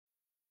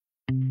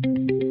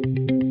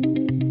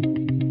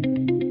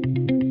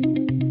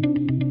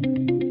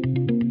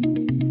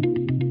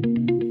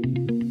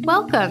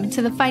Welcome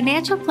to the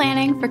Financial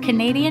Planning for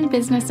Canadian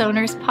Business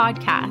Owners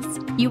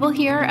podcast. You will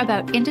hear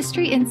about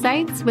industry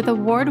insights with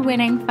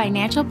award-winning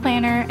financial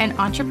planner and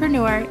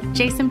entrepreneur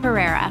Jason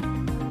Pereira.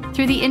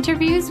 Through the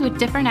interviews with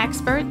different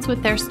experts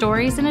with their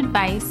stories and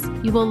advice,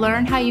 you will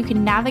learn how you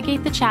can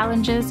navigate the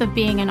challenges of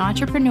being an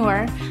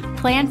entrepreneur,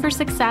 plan for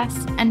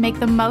success, and make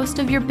the most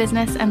of your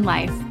business and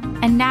life.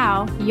 And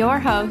now, your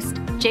host,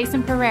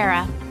 Jason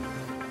Pereira.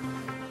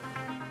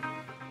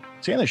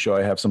 Today on the show,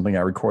 I have something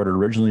I recorded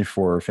originally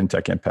for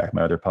FinTech Impact,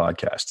 my other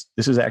podcast.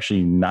 This is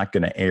actually not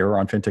going to air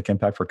on FinTech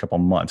Impact for a couple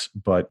of months,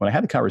 but when I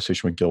had the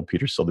conversation with Gil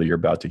Petersill that you're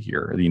about to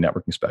hear, the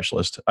networking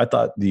specialist, I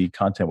thought the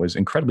content was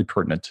incredibly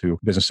pertinent to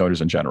business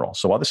owners in general.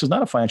 So while this is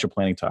not a financial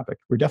planning topic,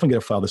 we're definitely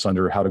going to file this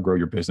under how to grow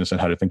your business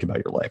and how to think about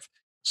your life.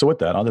 So with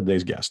that, on to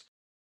today's guest.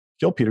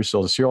 Gil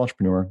Petersill is a serial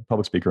entrepreneur,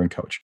 public speaker, and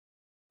coach,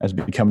 has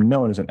become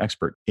known as an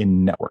expert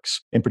in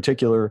networks, in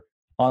particular,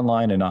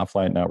 online and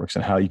offline networks,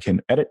 and how you can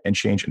edit and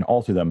change and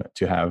alter them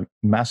to have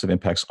massive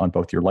impacts on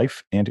both your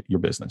life and your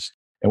business.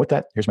 And with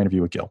that, here's my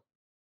interview with Gil.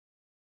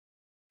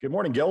 Good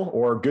morning, Gil,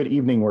 or good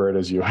evening where it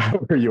is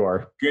where you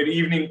are. Good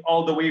evening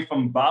all the way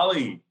from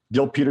Bali.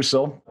 Gil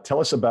Petersill, tell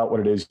us about what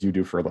it is you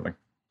do for a living.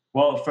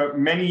 Well, for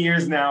many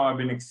years now, I've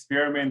been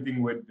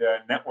experimenting with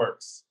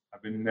networks.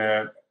 I've been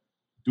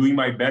doing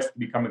my best to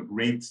become a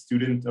great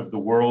student of the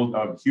world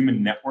of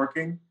human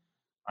networking,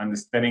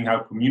 understanding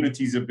how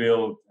communities are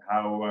built,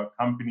 how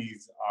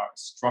companies are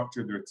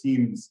structured their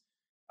teams,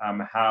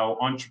 how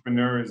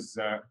entrepreneurs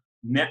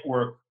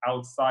network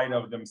outside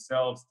of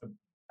themselves to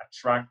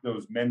attract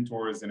those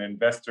mentors and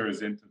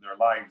investors into their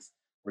lives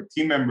or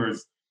team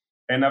members.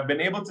 And I've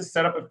been able to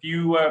set up a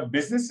few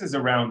businesses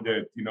around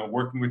it,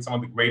 working with some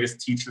of the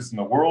greatest teachers in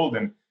the world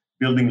and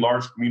building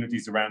large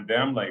communities around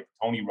them, like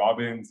Tony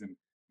Robbins and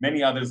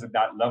many others at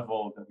that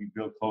level that we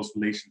build close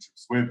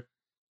relationships with.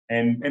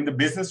 And in the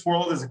business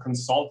world, as a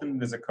consultant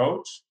and as a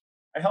coach,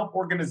 I help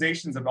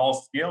organizations of all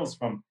scales,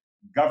 from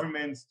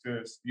governments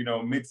to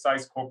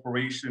mid-sized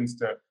corporations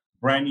to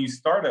brand new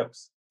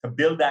startups, to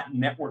build that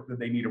network that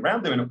they need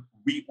around them and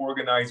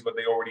reorganize what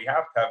they already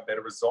have to have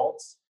better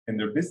results in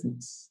their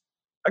business.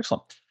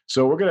 Excellent.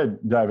 So we're going to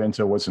dive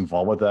into what's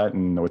involved with that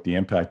and what the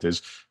impact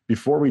is.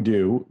 Before we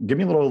do, give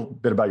me a little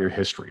bit about your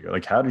history.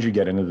 Like, how did you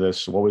get into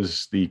this? What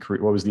was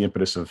the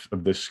impetus of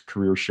this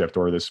career shift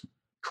or this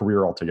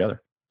career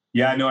altogether?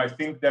 Yeah, no, I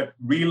think that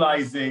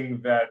realizing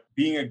that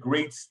being a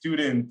great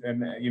student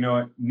and,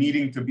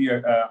 needing to be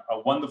a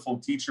wonderful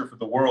teacher for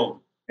the world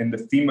and the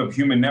theme of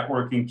human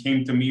networking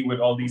came to me with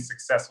all these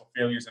successful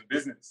failures in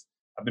business.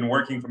 I've been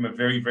working from a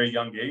very, very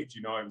young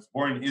age. I was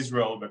born in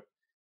Israel, but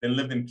then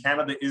lived in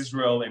Canada,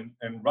 Israel, and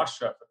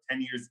Russia for 10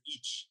 years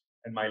each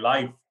in my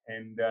life.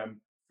 And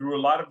through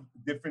a lot of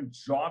different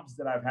jobs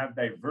that I've had,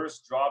 diverse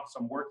jobs,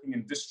 I'm working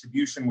in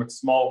distribution with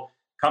small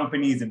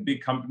companies and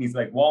big companies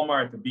like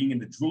Walmart, to being in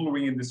the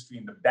jewelry industry,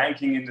 in the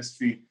banking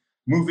industry,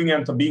 moving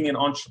into being an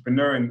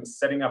entrepreneur and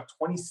setting up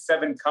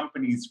 27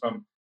 companies,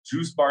 from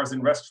juice bars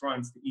and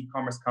restaurants to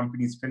e-commerce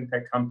companies,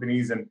 fintech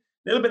companies, and a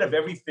little bit of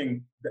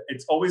everything.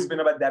 It's always been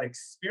about that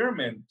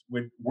experiment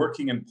with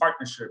working in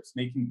partnerships,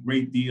 making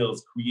great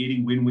deals,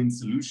 creating win-win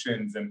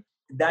solutions. And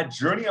that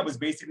journey, I was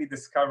basically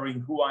discovering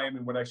who I am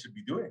and what I should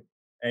be doing.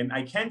 And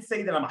I can't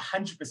say that I'm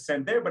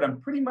 100% there, but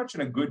I'm pretty much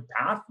in a good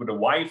path with a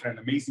wife and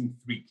an amazing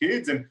 3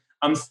 kids. And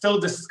I'm still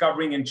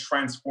discovering and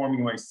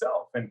transforming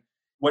myself. And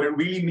what it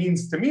really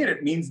means to me,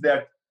 it means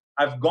that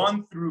I've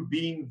gone through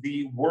being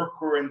the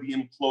worker and the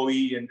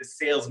employee and the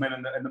salesman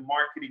and the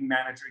marketing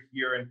manager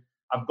here. And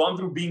I've gone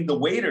through being the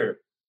waiter.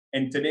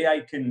 And today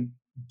I can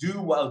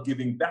do while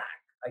giving back.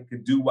 I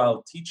could do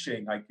while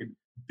teaching. I could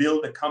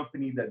build a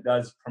company that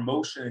does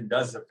promotion and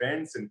does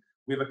events. And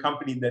we have a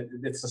company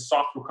that's a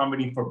software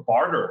company for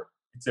barter.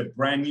 It's a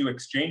brand new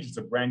exchange. It's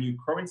a brand new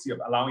currency of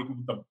allowing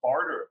people to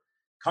barter.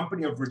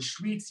 Company of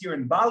retreats here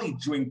in Bali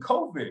during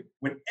COVID,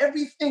 when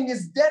everything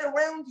is dead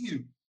around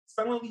you.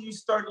 Suddenly you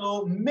start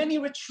little mini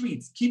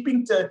retreats,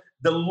 keeping to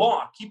the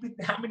law, keeping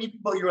how many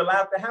people you're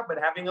allowed to have, but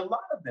having a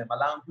lot of them,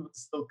 allowing people to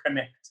still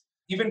connect.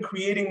 Even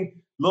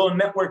creating little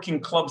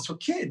networking clubs for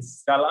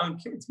kids, allowing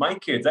kids, my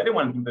kids. I didn't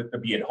want them to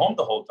be at home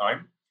the whole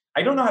time.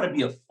 I don't know how to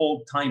be a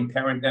full-time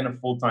parent and a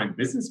full-time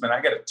businessman.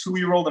 I got a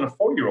 2-year-old and a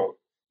 4-year-old.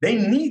 They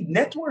need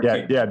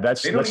networking. Yeah,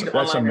 that's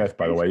a myth,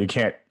 by the way. You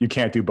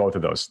can't do both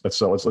of those.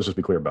 So let's just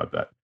be clear about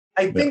that.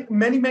 I think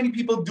many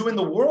people do in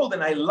the world,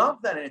 and I love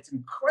that, and it's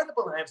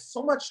incredible, and I have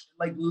so much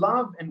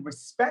love and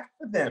respect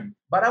for them.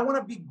 But I want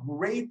to be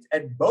great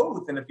at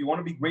both, and if you want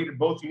to be great at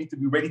both, you need to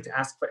be ready to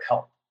ask for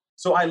help.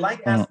 So I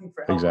like asking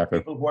for help from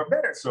people who are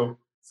better. So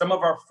some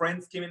of our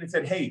friends came in and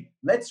said, hey,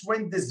 let's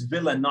rent this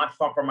villa not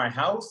far from my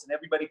house. And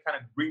everybody kind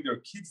of bring their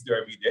kids there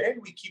every day.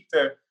 And we keep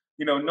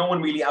no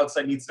one really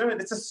outside needs to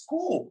learn. It's a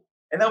school.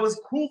 And that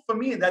was cool for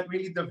me. And that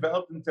really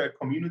developed into a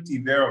community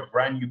there of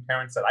brand new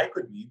parents that I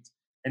could meet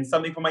and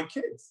something for my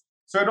kids.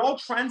 So it all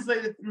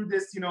translated through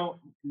this,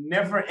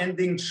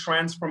 never-ending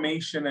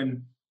transformation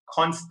and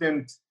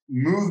constant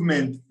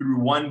movement through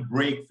one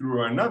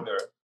breakthrough or another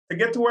to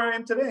get to where I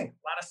am today.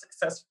 A lot of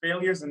success,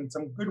 failures, and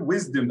some good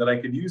wisdom that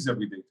I could use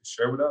every day to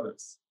share with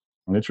others.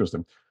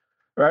 Interesting.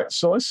 All right.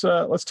 So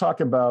let's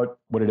talk about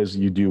what it is that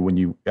you do when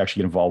you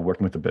actually get involved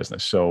working with the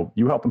business. So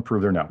you help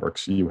improve their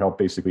networks. You help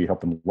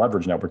them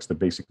leverage networks to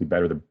basically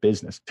better the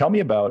business. Tell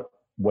me about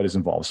what is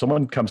involved.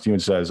 Someone comes to you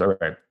and says, all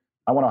right,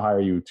 I want to hire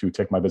you to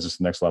take my business to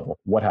the next level.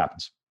 What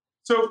happens?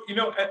 So,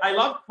 I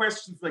love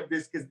questions like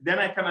this because then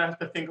I kind of have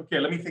to think, okay,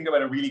 let me think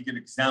about a really good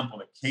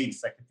example, a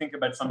case. I could think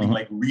about something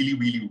like really,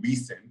 really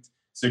recent.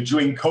 So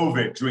during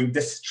COVID, during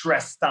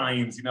distress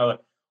times,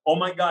 oh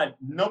my God,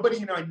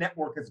 nobody in our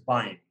network is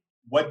buying.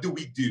 What do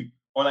we do?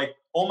 Or like,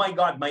 oh my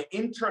God, my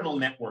internal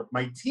network,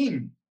 my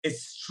team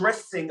is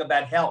stressing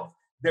about health.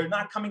 They're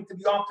not coming to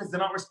the office. They're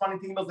not responding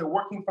to emails. They're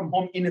working from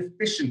home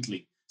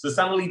inefficiently. So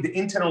suddenly the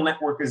internal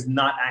network is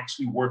not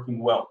actually working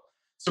well.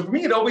 So for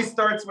me, it always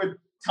starts with,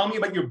 tell me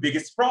about your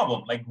biggest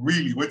problem. Like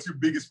really, what's your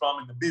biggest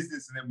problem in the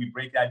business? And then we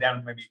break that down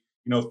to maybe,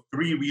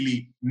 three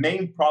really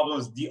main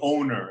problems the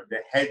owner, the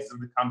heads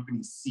of the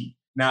company see.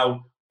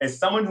 Now, as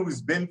someone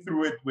who's been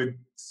through it with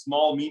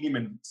small, medium,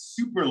 and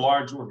super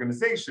large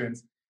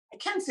organizations, I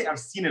can't say I've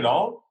seen it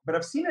all, but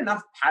I've seen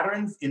enough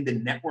patterns in the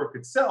network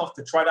itself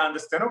to try to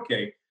understand,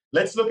 okay,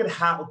 let's look at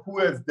who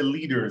is the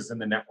leaders in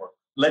the network.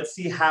 Let's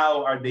see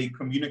how are they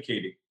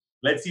communicating.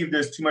 Let's see if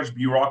there's too much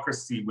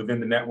bureaucracy within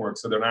the network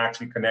so they're not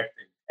actually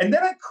connecting. And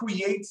then I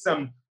create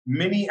some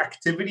mini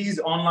activities,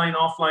 online,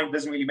 offline,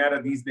 doesn't really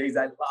matter these days.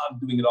 I love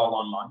doing it all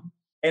online.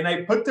 And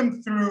I put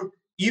them through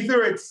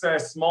either it's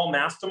small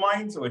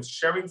masterminds or it's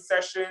sharing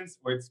sessions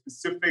or it's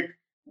specific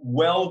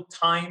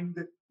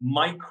well-timed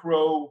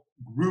micro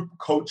group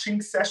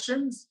coaching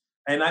sessions.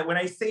 And when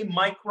I say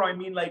micro, I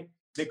mean like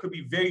they could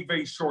be very,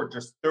 very short,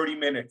 just 30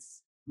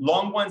 minutes.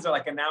 Long ones are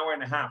like an hour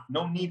and a half.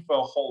 No need for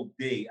a whole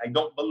day. I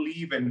don't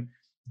believe in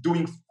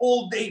doing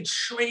full day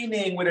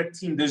training with a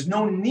team. There's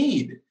no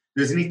need.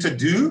 There's a need to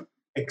do,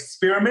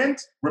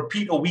 experiment,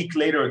 repeat a week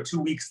later or 2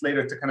 weeks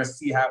later to kind of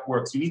see how it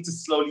works. You need to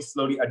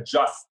slowly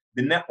adjust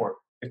the network.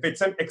 If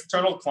it's an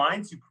external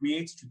clients, you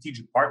create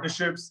strategic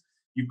partnerships.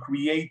 You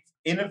create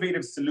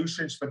innovative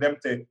solutions for them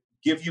to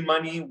give you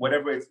money,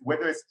 whether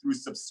it's through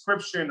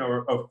subscription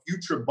or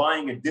future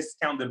buying at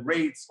discounted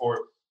rates, or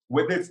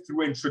whether it's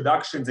through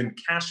introductions and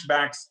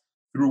cashbacks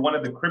through one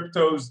of the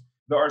cryptos.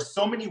 There are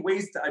so many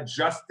ways to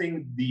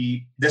adjusting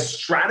the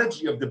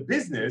strategy of the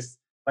business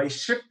by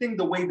shifting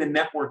the way the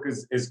network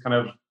is kind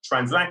of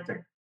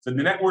transacting. So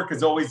the network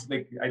is always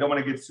like, I don't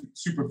want to get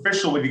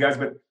superficial with you guys,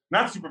 but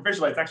not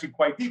superficial, it's actually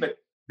quite deep. But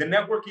the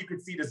network, you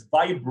could see this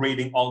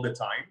vibrating all the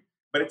time,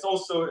 but it's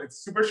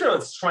superficial,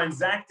 it's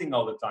transacting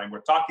all the time.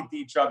 We're talking to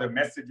each other,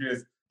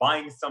 messages,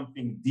 buying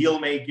something, deal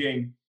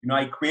making.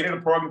 I created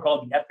a program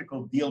called the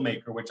Ethical Deal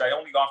Maker, which I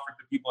only offer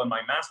to people in my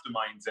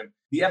masterminds. And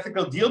the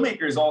Ethical Deal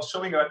Maker is all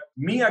showing up,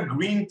 me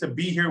agreeing to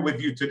be here with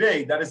you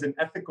today. That is an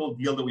ethical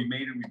deal that we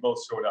made and we both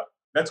showed up.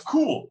 That's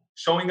cool.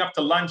 Showing up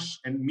to lunch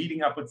and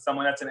meeting up with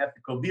someone, that's an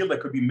ethical deal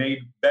that could be made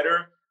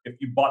better if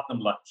you bought them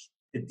lunch.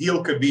 The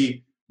deal could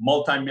be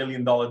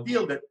multi-million-dollar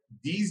deal that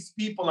these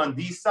people on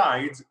these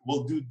sides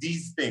will do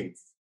these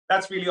things.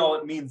 That's really all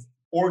it means.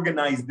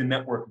 Organize the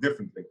network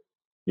differently.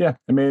 Yeah,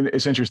 I mean,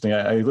 it's interesting.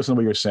 I listen to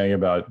what you're saying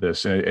about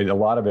this, and a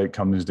lot of it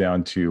comes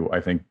down to,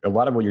 I think, a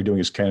lot of what you're doing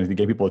is kind of to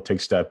get people to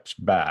take steps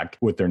back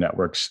with their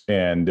networks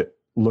and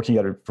looking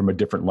at it from a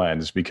different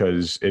lens,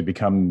 because it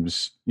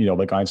becomes,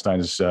 like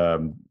Einstein's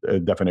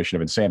definition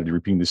of insanity,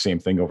 repeating the same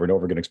thing over and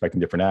over again, expecting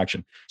different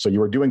action. So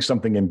you are doing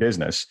something in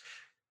business,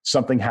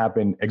 something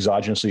happened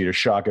exogenously to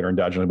shock it or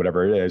endogenously,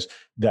 whatever it is,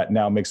 that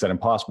now makes that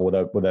impossible,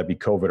 whether that be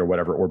COVID or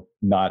whatever, or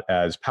not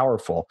as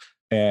powerful.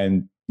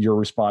 And your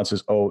response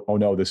is, oh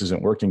no, this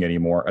isn't working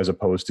anymore, as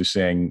opposed to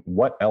saying,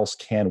 what else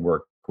can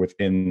work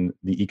within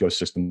the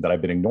ecosystem that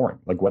I've been ignoring?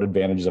 Like, what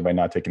advantages have I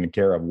not taken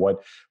care of?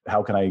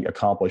 How can I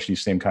accomplish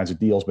these same kinds of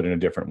deals, but in a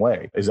different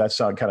way? Is that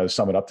kind of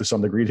sum it up to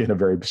some degree in a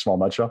very small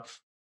nutshell?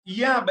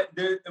 Yeah, but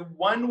the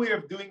one way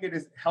of doing it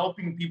is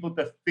helping people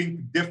to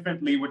think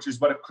differently, which is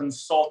what a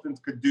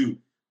consultant could do.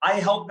 I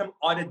help them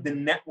audit the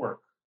network.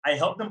 I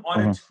help them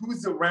audit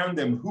who's around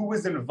them, who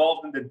was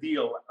involved in the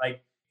deal.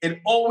 Like, it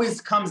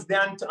always comes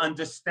down to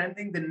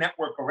understanding the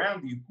network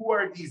around you. Who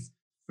are these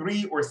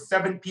 3 or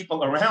 7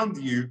 people around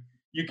you?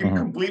 You can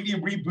completely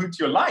reboot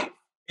your life.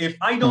 If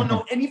I don't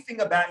know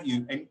anything about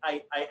you and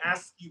I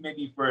ask you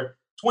maybe for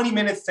 20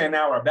 minutes to an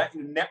hour about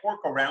your network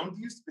around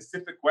you,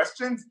 specific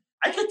questions,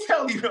 I can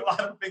tell you a lot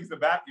of things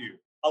about you.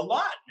 A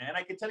lot, man.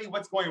 I can tell you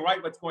what's going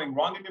right, what's going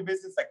wrong in your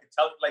business. I can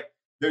tell you,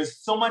 there's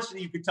so much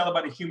that you could tell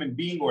about a human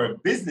being or a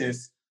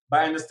business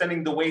by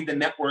understanding the way the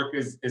network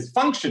is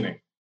functioning.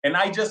 And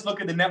I just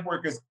look at the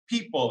network as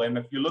people. And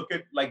if you look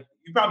at,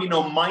 you probably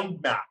know mind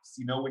maps,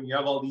 when you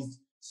have all these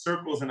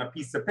circles in a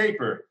piece of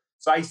paper.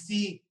 So I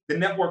see the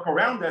network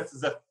around us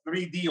as a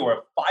 3D or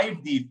a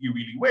 5D, if you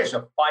really wish,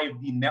 a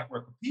 5D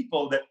network of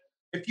people that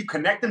if you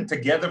connect them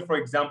together, for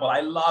example,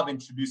 I love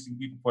introducing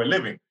people for a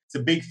living. It's a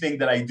big thing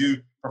that I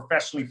do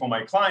professionally for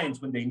my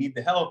clients when they need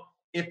the help.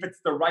 If it's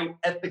the right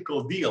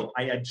ethical deal,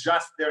 I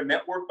adjust their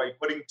network by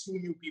putting 2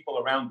 new people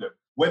around them,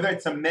 whether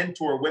it's a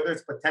mentor, whether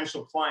it's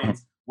potential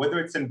clients, whether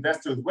it's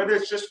investors, whether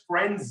it's just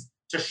friends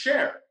to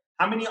share.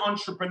 How many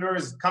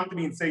entrepreneurs come to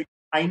me and say,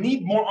 I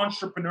need more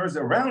entrepreneurs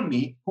around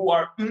me who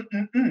are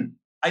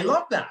I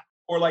love that.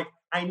 Or like,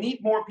 I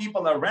need more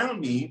people around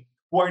me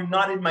who are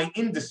not in my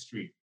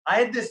industry. I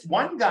had this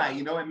one guy,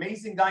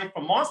 amazing guy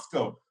from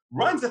Moscow,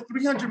 runs a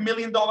 $300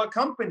 million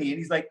company. And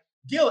he's like,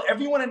 Gil,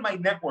 everyone in my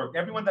network,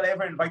 everyone that I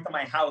ever invite to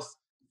my house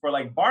for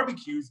like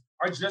barbecues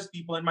are just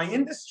people in my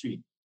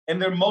industry.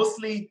 And they're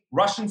mostly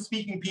Russian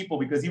speaking people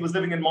because he was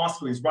living in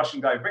Moscow. He's a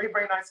Russian guy, very,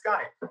 very nice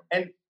guy.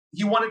 And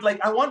he wanted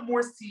I want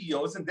more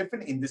CEOs in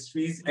different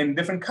industries and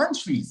different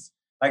countries.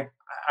 Like,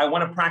 I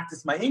want to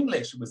practice my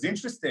English. It was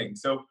interesting.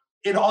 So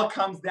it all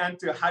comes down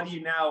to how do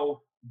you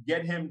now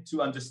get him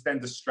to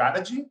understand the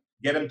strategy,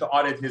 get him to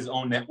audit his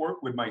own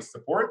network with my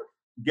support,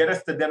 get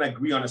us to then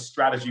agree on a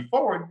strategy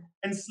forward,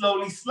 and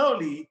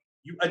slowly,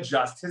 you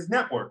adjust his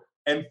network.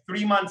 And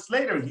 3 months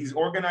later, he's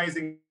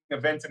organizing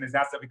events in his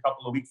house every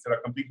couple of weeks that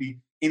are completely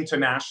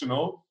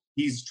international.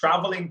 He's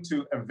traveling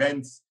to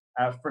events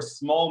for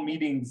small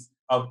meetings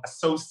of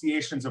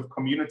associations of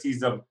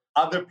communities of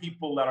other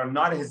people that are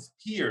not his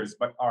peers,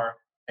 but are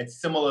at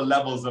similar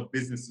levels of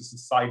business or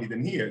society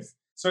than he is.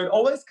 So it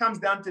always comes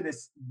down to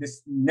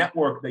this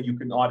network that you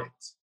can audit.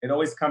 It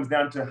always comes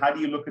down to how do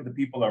you look at the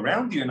people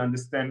around you and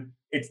understand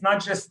it's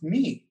not just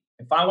me.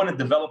 If I want to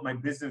develop my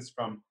business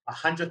from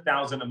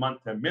 100,000 a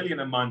month to 1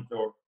 million a month,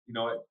 or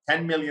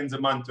 10 millions a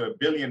month to 1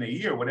 billion a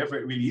year, whatever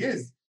it really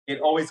is,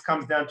 it always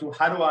comes down to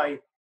how do I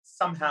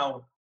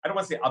somehow, I don't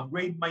want to say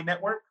upgrade my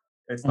network.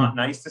 It's not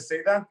nice to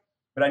say that,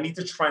 but I need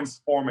to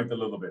transform it a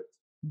little bit.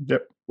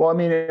 Yep. Well, I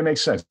mean, it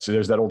makes sense. So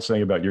there's that old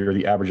saying about you're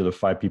the average of the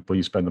 5 people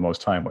you spend the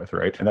most time with,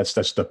 right? And that's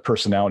the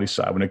personality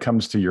side. When it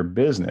comes to your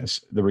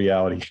business, the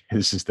reality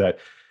is that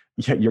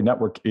your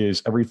network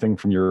is everything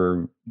from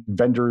your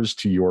vendors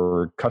to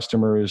your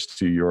customers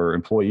to your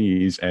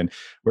employees. And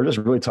we're just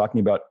really talking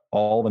about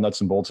all the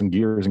nuts and bolts and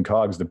gears and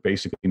cogs that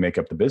basically make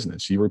up the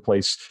business. You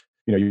replace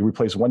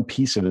one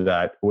piece of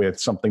that with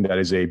something that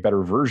is a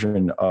better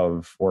version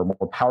of, or a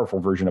more powerful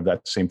version of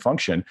that same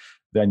function,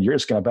 then you're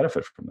just going to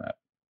benefit from that.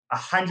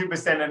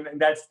 100%.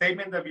 And that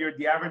statement of you're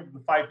the average of the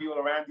 5 people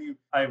around you,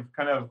 I've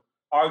kind of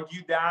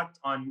argued that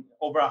on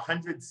over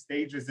 100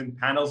 stages and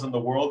panels in the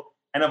world.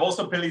 And I've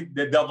also played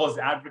the devil's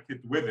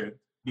advocate with it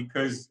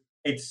because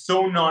it's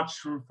so not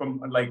true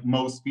from like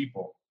most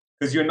people,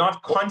 because you're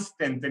not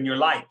constant in your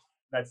life.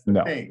 That's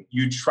the thing.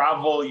 You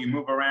travel, you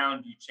move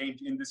around, you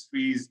change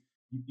industries,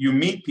 you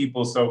meet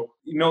people. So,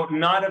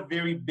 not a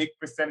very big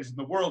percentage in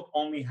the world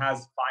only has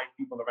 5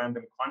 people around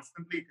them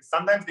constantly. Because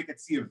sometimes they could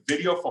see a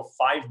video for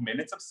 5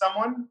 minutes of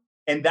someone,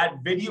 and that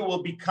video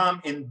will become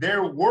in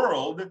their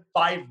world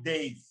 5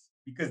 days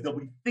because they'll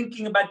be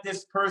thinking about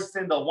this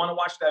person. They'll want to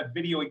watch that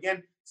video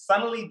again.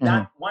 Suddenly,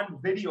 that one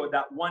video,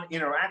 that one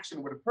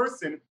interaction with a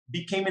person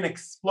became an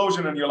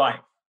explosion in your life.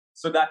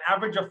 So that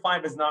average of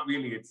 5 is not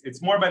really,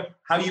 it's more about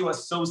how you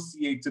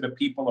associate to the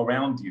people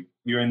around you,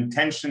 your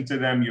intention to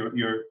them,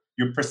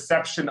 your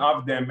perception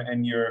of them,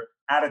 and your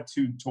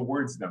attitude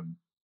towards them.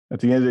 At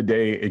the end of the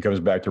day, it goes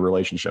back to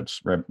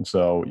relationships, right?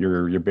 So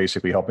you're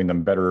basically helping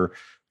them better.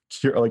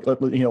 Like,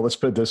 let's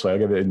put it this way. I'll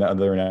give it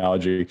another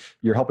analogy.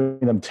 You're helping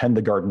them tend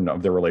the garden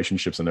of their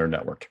relationships in their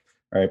network,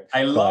 right?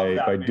 I love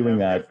that. By doing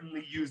that,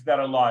 definitely use that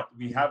a lot.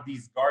 We have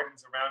these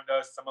gardens around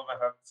us.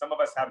 Some of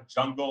us have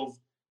jungles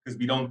because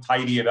we don't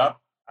tidy it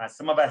up.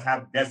 Some of us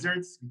have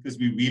deserts because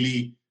we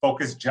really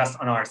focus just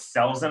on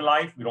ourselves in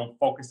life. We don't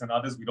focus on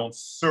others. We don't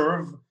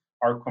serve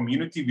our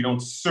community. We don't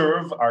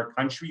serve our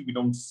country. We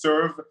don't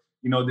serve,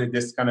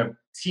 this kind of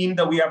team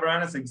that we have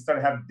around us. And instead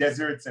of have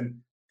deserts and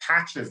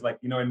patches, like,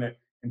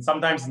 and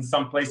sometimes in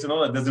some places,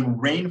 it doesn't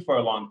rain for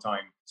a long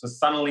time. So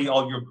suddenly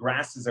all your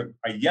grasses are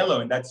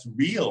yellow, and that's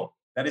real.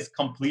 That is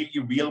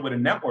completely real with a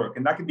network.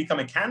 And that could become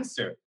a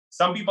cancer.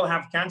 Some people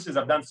have cancers.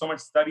 I've done so much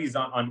studies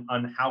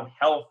on how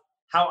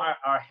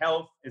our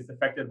health is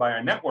affected by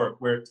our network,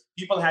 where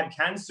people had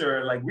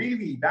cancer, like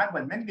really bad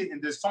one.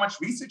 And there's so much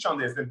research on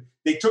this. And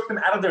they took them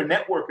out of their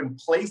network and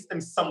placed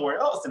them somewhere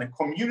else in a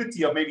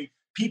community of maybe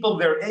people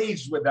their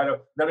age that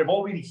have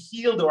already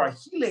healed or are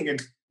healing.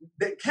 And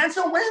the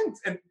cancer went,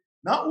 and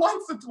not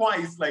once or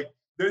twice. Like,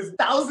 there's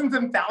thousands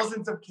and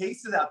thousands of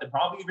cases out there,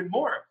 probably even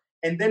more.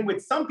 And then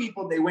with some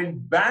people, they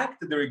went back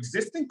to their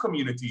existing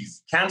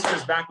communities. Cancer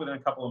is back within a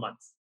couple of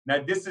months.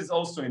 Now, this is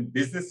also in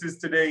businesses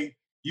today.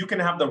 You can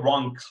have the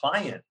wrong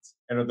client,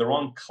 and if the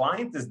wrong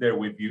client is there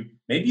with you,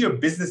 maybe your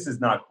business is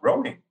not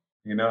growing,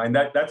 and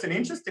that's an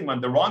interesting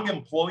one. The wrong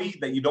employee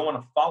that you don't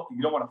want to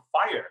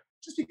fire.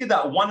 Just because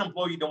that one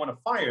employee you don't want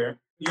to fire,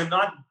 you're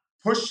not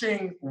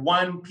pushing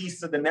one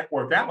piece of the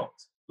network out.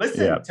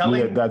 Listen, telling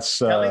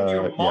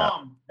your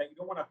mom that you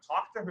don't want to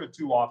talk to her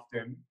too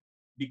often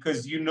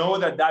because you know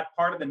that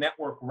part of the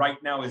network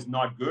right now is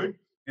not good.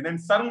 And then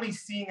suddenly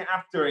seeing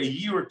after a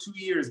year or 2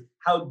 years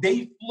how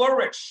they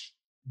flourish.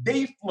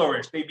 They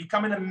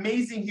become an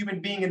amazing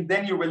human being, and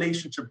then your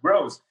relationship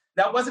grows.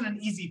 That wasn't an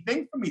easy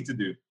thing for me to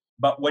do.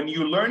 But when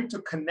you learn to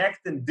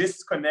connect and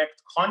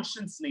disconnect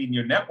consciously in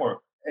your network,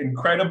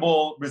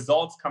 incredible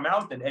results come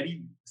out at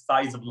any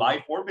size of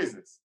life or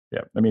business.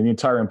 Yeah. I mean, the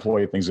entire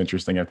employee thing is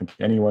interesting. I think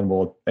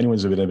anyone's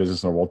been in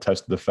business will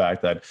test the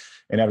fact that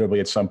inevitably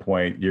at some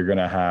point you're going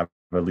to have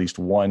at least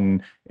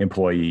one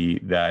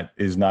employee that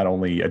is not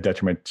only a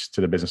detriment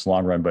to the business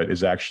long run, but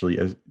is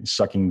actually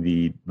sucking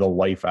the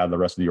life out of the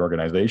rest of the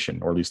organization,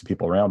 or at least the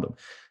people around them.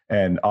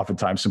 And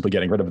oftentimes simply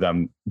getting rid of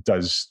them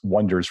does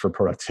wonders for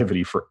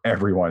productivity for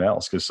everyone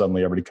else, because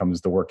suddenly everybody comes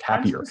to work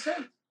happier.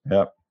 100%.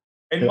 Yeah.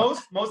 And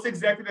most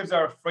executives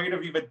are afraid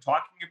of even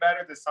talking about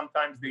it, because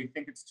sometimes they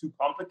think it's too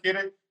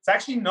complicated. It's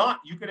actually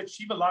not. You can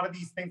achieve a lot of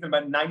these things in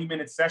about a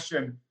 90-minute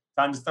session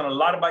to understand a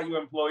lot about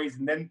your employees.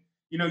 And then,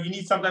 you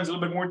need sometimes a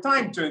little bit more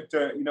time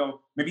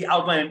to maybe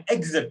outline an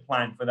exit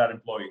plan for that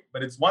employee.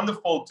 But it's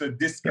wonderful to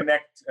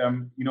disconnect,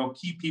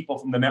 key people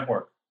from the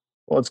network.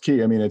 Well, it's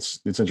key. I mean, it's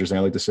interesting.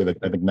 I like to say that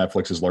I think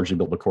Netflix has largely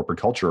built a corporate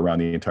culture around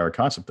the entire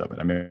concept of it.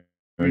 I mean,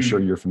 I'm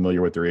sure you're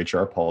familiar with their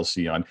HR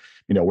policy on,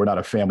 we're not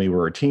a family,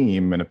 we're a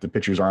team. And if the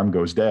pitcher's arm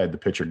goes dead, the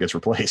pitcher gets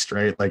replaced,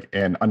 right?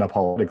 And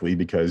unapologetically,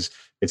 because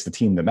it's the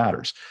team that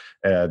matters.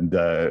 And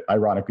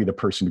ironically, the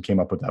person who came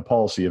up with that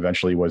policy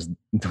eventually was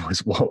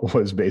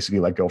basically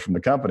let go from the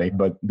company.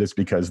 But that's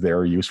because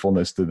their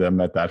usefulness to them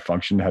at that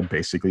function had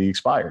basically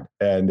expired.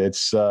 And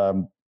it's, I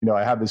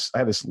have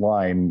this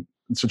line.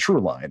 It's a true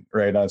line,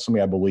 right? It's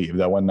something I believe,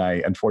 that when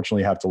I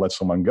unfortunately have to let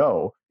someone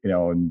go,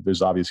 and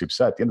there's obviously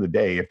upset, at the end of the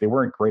day, if they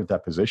weren't great at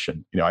that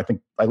position, I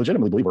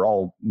legitimately believe we're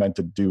all meant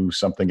to do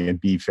something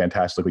and be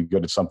fantastically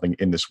good at something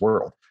in this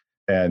world.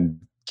 And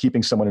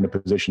keeping someone in a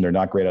position they're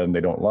not great at and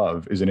they don't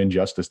love is an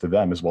injustice to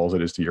them as well as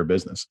it is to your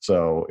business.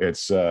 So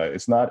it's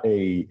not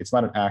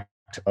an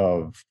act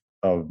of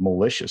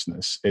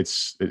maliciousness.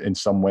 It's in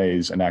some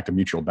ways an act of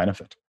mutual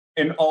benefit.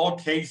 In all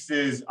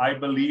cases, I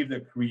believe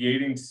that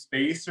creating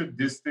space or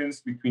distance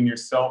between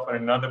yourself and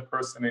another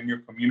person in your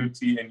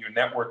community and your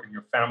network and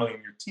your family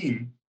and your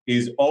team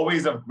is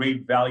always of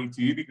great value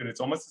to you, because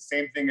it's almost the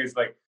same thing as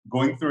like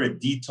going through a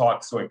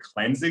detox or a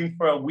cleansing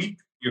for a week.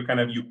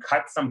 You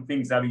cut some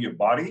things out of your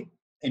body,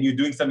 and you're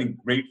doing something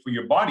great for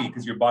your body,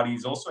 because your body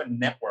is also a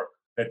network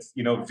that's,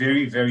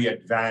 very, very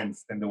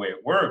advanced in the way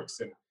it works.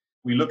 And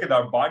we look at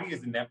our body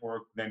as a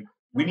network, then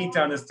we need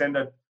to understand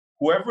that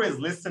whoever is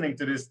listening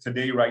to this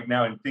today right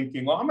now and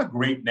thinking, well, I'm a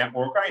great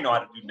networker, I know how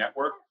to do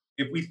network.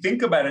 If we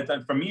think about it,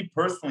 and for me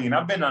personally, and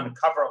I've been on the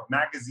cover of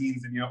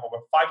magazines and over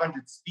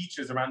 500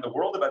 speeches around the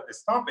world about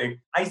this topic,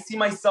 I see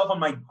myself on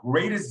my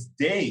greatest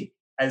day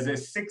as a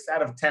 6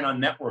 out of 10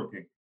 on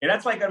networking. And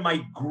that's like on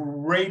my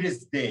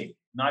greatest day,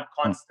 not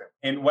constant.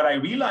 And what I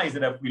realized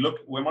that if we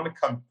want to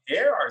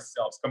compare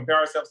ourselves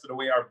to the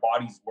way our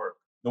bodies work,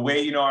 the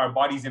way, our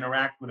bodies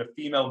interact with a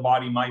female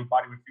body, my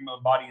body with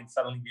female body, and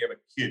suddenly we have a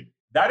kid.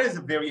 That is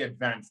a very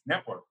advanced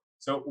network.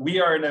 So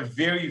we are in a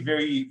very,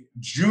 very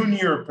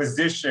junior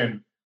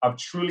position of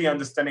truly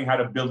understanding how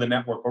to build a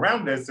network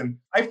around this. And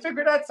I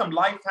figured out some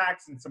life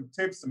hacks and some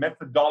tips, some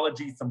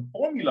methodologies, some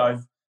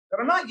formulas that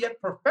are not yet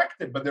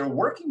perfected, but they're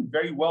working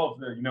very well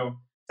for,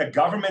 to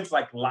governments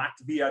like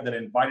Latvia that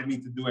invited me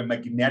to do a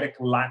Magnetic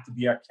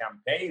Latvia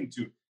campaign,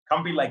 to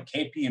company like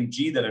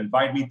KPMG that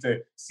invited me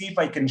to see if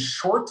I can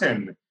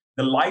shorten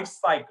the life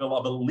cycle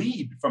of a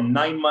lead from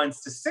 9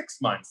 months to 6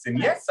 months. And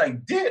yes, I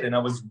did. And I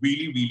was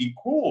really, really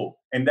cool.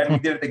 And then we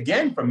did it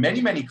again for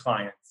many, many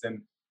clients.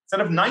 And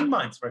instead of 9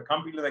 months for a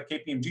company like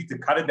KPMG to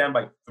cut it down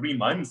by 3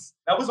 months,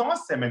 that was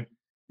awesome. And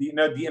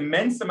the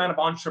immense amount of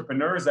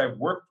entrepreneurs I've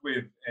worked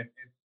with, it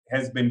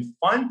has been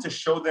fun to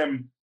show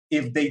them,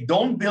 if they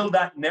don't build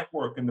that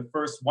network in the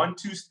first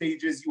 1-2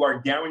 stages, you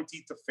are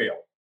guaranteed to fail.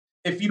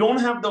 If you don't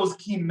have those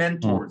key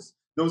mentors,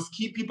 those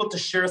key people to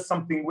share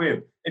something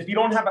with, if you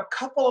don't have a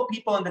couple of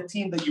people on the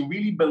team that you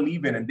really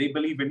believe in and they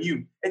believe in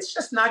you, it's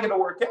just not going to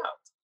work out.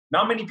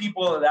 Not many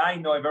people that I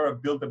know have ever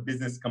built a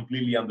business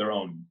completely on their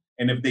own.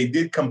 And if they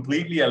did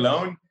completely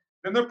alone,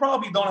 then they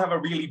probably don't have a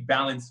really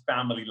balanced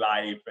family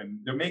life and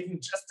they're making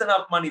just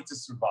enough money to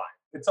survive.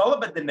 It's all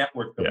about the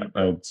network that we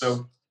build.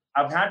 So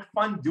I've had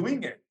fun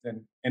doing it.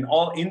 And in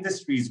all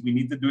industries, we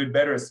need to do it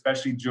better,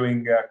 especially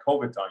during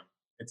COVID time.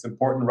 It's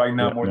important right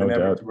now more than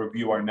ever to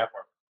review our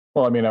network.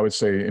 Well, I mean, I would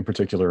say in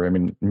particular,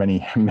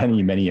 many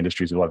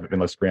industries have been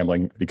less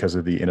scrambling because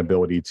of the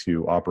inability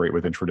to operate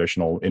within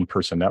traditional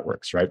in-person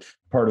networks, right?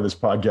 Part of this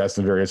podcast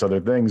and various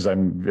other things,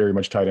 I'm very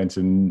much tied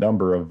into a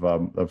number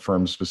of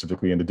firms,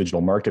 specifically in the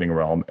digital marketing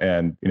realm.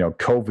 And,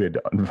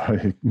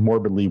 COVID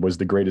morbidly was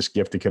the greatest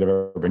gift that could have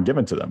ever been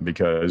given to them,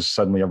 because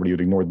suddenly everybody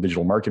would ignore the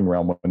digital marketing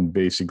realm when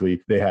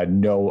basically they had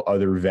no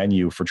other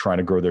venue for trying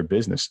to grow their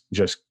business,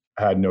 just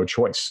had no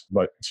choice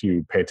but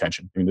to pay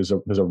attention. I mean, there's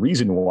a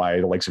reason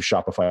why the likes of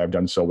Shopify have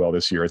done so well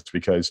this year. It's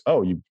because,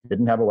 you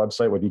didn't have a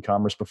website with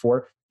e-commerce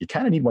before. You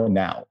kind of need one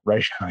now,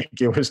 right? Like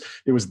it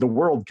was the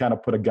world kind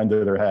of put a gun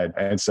to their head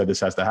and said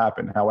this has to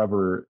happen.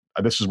 However,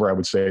 this is where I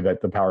would say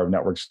that the power of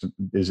networks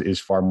is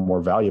far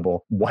more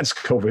valuable once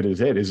COVID is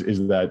hit, is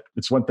that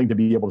it's one thing to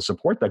be able to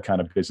support that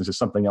kind of business. It's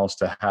something else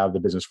to have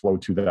the business flow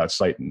to that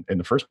site in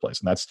the first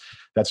place. And that's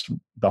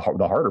the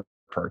harder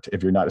part,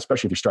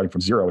 especially if you're starting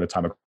from zero at a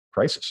time of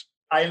crisis.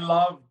 I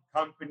love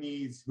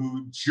companies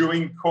who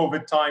during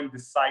COVID time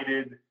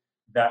decided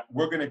that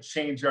we're going to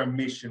change our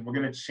mission. We're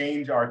going to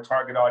change our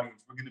target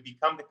audience. We're going to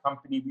become the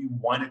company we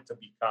wanted to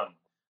become.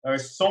 There are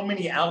so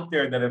many out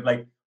there that have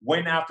like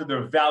went after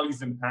their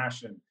values and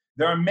passion.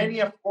 There are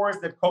many, of course,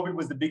 that COVID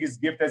was the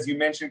biggest gift, as you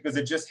mentioned, because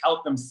it just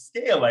helped them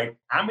scale. Like,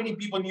 how many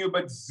people knew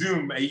about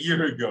Zoom a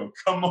year ago?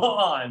 Come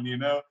on,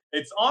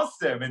 it's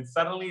awesome. And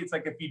suddenly it's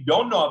like, if you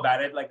don't know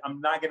about it, like,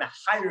 I'm not going to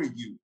hire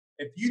you.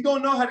 If you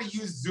don't know how to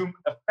use Zoom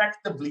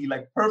effectively,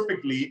 like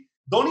perfectly,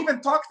 don't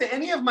even talk to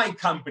any of my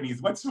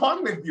companies. What's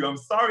wrong with you? I'm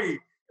sorry.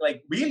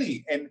 Like,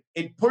 really. And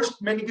it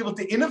pushed many people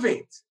to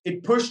innovate.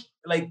 It pushed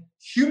like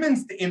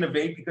humans to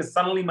innovate, because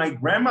suddenly my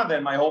grandmother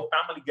and my whole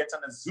family gets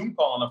on a Zoom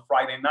call on a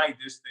Friday night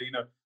just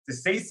to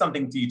say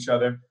something to each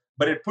other.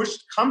 But it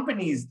pushed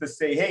companies to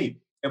say, hey,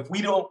 if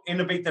we don't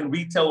innovate in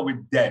retail,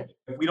 we're dead.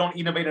 If we don't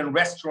innovate in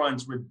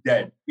restaurants, we're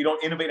dead. If we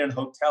don't innovate in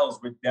hotels,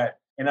 we're dead.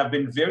 And I've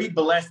been very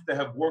blessed to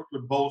have worked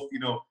with both,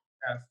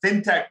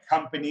 fintech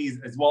companies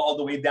as well, all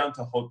the way down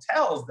to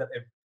hotels that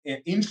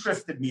have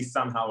interested me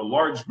somehow,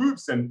 large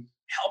groups, and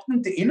helped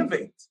them to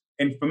innovate.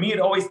 And for me, it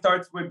always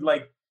starts with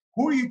like,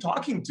 who are you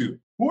talking to?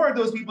 Who are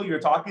those people you're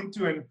talking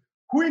to? And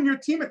who in your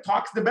team that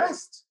talks the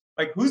best?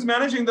 Like, who's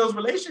managing those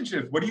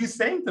relationships? What are you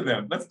saying to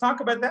them? Let's talk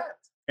about that.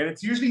 And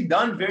it's usually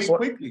done very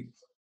quickly.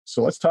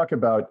 So let's talk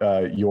about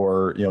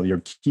your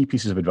key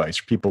pieces of advice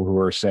for people who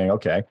are saying,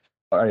 okay,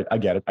 all right, I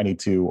get it. I need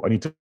to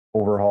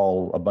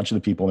overhaul a bunch of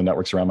the people in the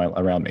networks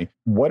around me.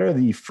 What are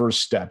the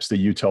first steps that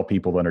you tell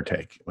people to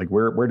undertake? Like,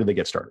 where do they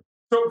get started?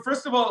 So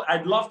first of all,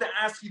 I'd love to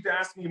ask you to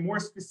ask me a more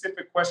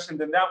specific question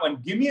than that one.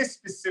 Give me a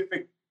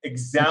specific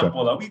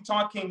example.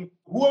 Okay.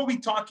 Who are we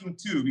talking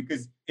to?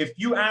 Because if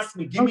you ask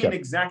me, give me an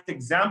exact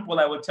example,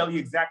 I will tell you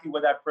exactly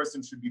what that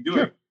person should be doing.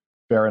 Sure.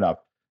 Fair enough.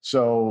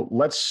 So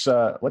let's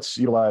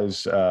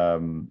utilize,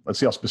 let's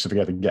see how specific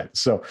I can get.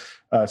 So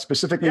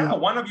specifically,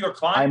 one of your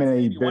clients, I'm in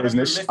a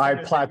business, I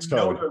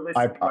plateaued.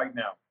 Right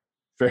now.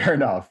 Fair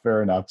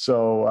enough.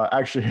 So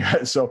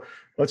so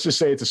let's just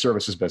say it's a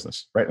services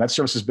business, right? And that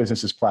services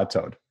business is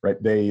plateaued,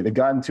 right? They've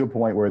gotten to a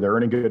point where they're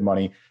earning good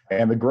money,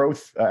 and the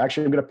growth,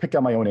 actually, I'm going to pick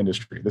on my own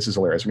industry. This is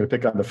hilarious. I'm going to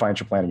pick on the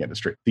financial planning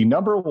industry. The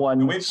number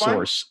one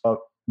source of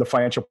the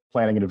financial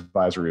planning and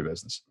advisory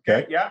business.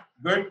 Okay. Yeah,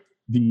 good.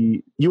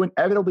 You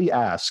inevitably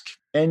ask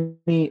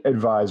any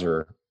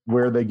advisor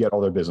where they get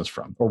all their business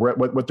from, or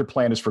what their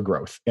plan is for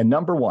growth. And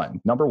number one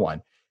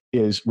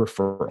is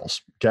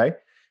referrals. Okay.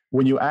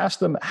 When you ask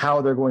them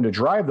how they're going to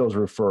drive those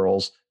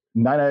referrals,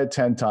 9 out of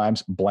 10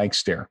 times, blank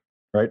stare,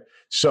 right?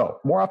 So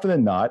more often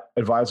than not,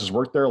 advisors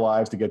work their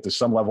lives to get to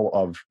some level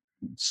of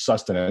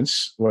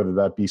sustenance, whether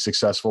that be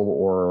successful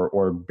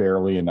or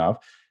barely enough.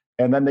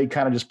 And then they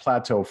kind of just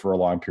plateau for a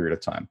long period of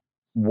time.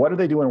 What are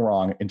they doing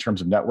wrong in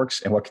terms of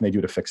networks, and what can they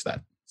do to fix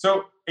that?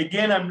 So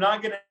again, I'm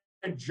not going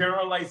to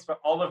generalize for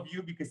all of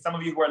you, because some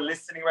of you who are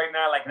listening right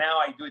now, like, now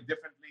I do it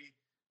differently.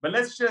 But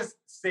let's just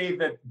say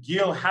that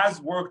Gil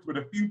has worked with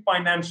a few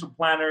financial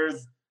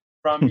planners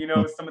from,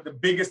 some of the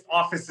biggest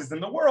offices in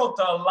the world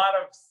to a lot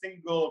of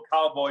single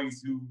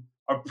cowboys who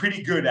are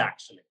pretty good,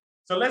 actually.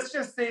 So let's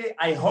just say,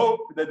 I hope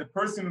that the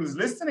person who's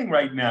listening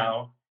right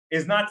now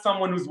is not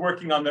someone who's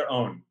working on their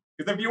own.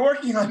 Because if you're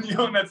working on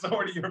your own, that's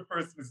already your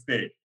first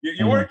mistake.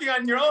 You're working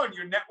on your own.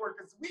 Your network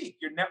is weak.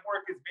 Your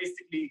network is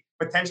basically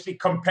potentially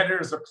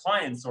competitors or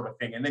clients, sort of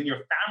thing. And then your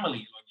family,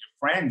 like your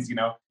friends,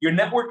 your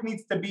network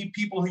needs to be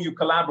people who you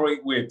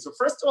collaborate with. So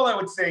first of all, I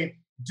would say,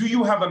 do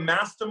you have a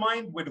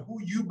mastermind with who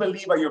you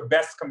believe are your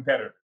best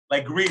competitors?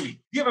 Like, really,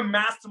 do you have a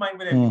mastermind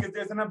with it? Because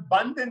there's an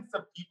abundance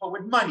of people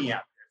with money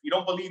out there. If you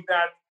don't believe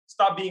that,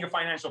 stop being a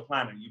financial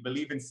planner. You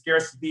believe in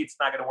scarcity, it's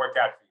not going to work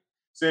out for you.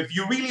 So if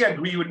you really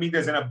agree with me,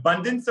 there's an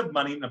abundance of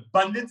money, an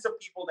abundance of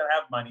people that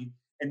have money,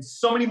 and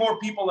so many more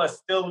people are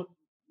still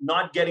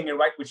not getting it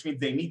right, which means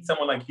they need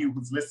someone like you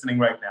who's listening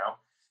right now.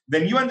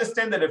 Then you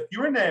understand that if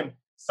you're in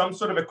some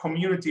sort of a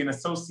community, an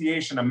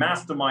association, a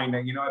mastermind,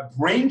 a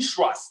brain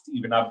trust,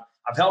 even I've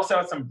helped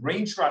out some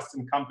brain trusts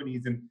in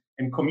companies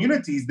and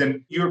communities,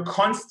 then you're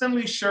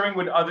constantly sharing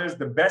with others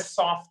the best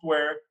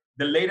software,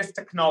 the latest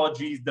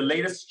technologies, the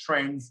latest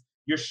trends.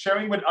 You're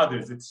sharing with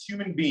others. It's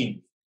human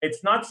beings.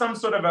 It's not some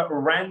sort of a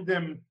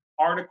random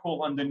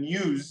article on the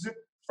news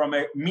from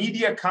a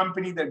media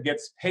company that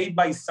gets paid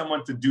by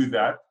someone to do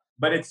that,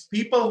 but it's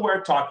people who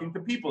are talking to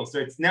people. So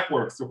it's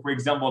networks. So for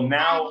example,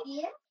 now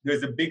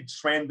there's a big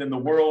trend in the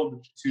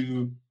world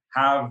to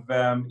have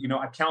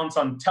accounts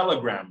on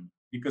Telegram,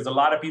 because a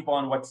lot of people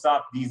on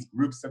WhatsApp, these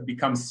groups have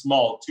become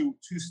small, too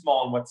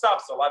small on WhatsApp.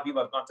 So a lot of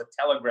people have gone to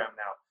Telegram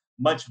now,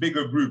 much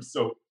bigger groups.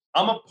 So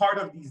I'm a part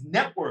of these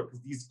networks,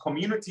 these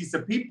communities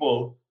of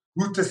people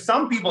who to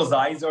some people's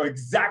eyes are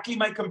exactly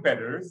my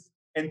competitors,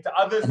 and to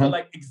others are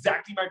like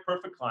exactly my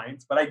perfect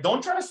clients, but I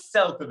don't try to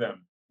sell to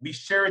them. We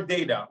share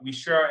data, we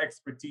share our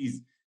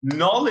expertise.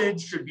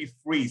 Knowledge should be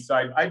free. So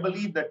I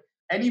believe that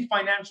any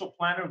financial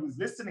planner who's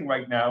listening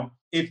right now,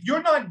 if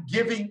you're not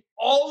giving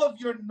all of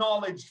your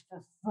knowledge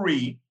for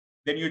free,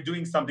 then you're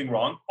doing something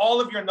wrong. All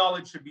of your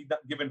knowledge should be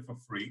given for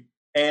free.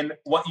 And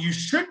what you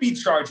should be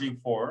charging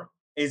for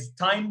is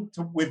time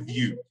with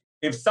you.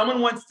 If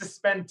someone wants to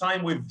spend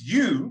time with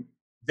you,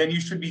 then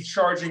you should be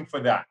charging for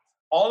that.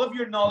 All of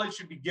your knowledge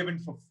should be given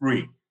for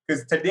free,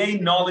 because today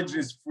knowledge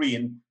is free.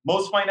 And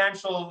most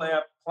financial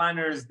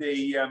planners,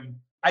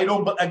 I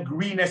don't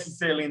agree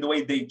necessarily in the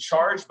way they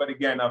charge, but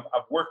again, I've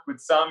worked with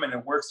some and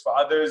it works for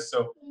others.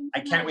 So I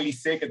can't really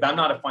say, because I'm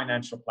not a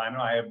financial planner.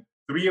 I have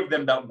 3 of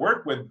them that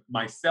work with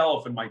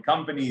myself and my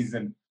companies,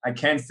 and I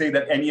can't say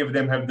that any of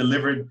them have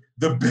delivered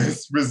the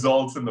best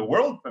results in the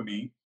world for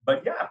me.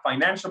 But yeah,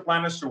 financial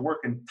planners should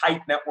work in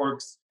tight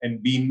networks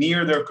and be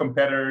near their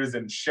competitors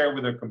and share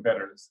with their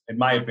competitors, in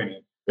my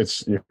opinion.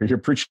 You're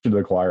preaching to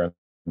the choir on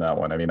that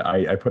one. I mean,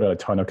 I put out a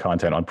ton of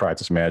content on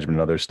practice management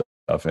and other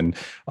stuff. And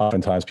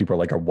oftentimes people are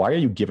like, why are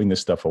you giving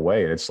this stuff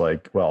away? And it's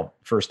like, well,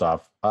 first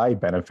off, I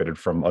benefited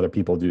from other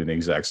people doing the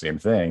exact same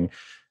thing.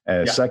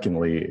 And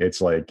secondly, it's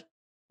like,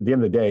 at the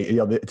end of the day,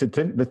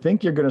 to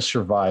think you're going to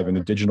survive in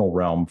the digital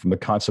realm from the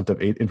concept of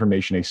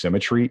information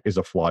asymmetry is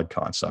a flawed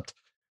concept,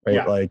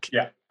 right?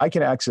 I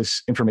can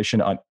access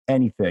information on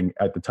anything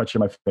at the touch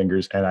of my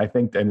fingers. And I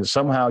think, and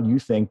somehow you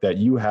think that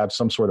you have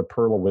some sort of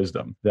pearl of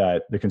wisdom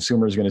that the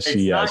consumer is going to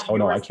see as, oh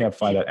no, I can't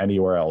find that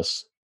anywhere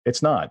else.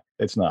 It's not.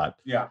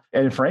 Yeah.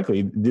 And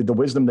frankly, the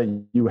wisdom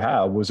that you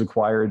have was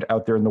acquired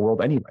out there in the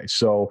world anyway.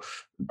 So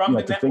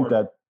to think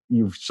that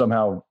you've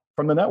somehow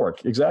from the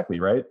network, exactly.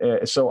 Right.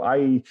 So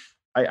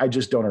I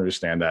just don't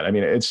understand that. I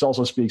mean, it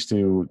also speaks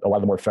to a lot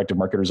of the more effective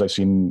marketers I've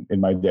seen in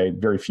my day.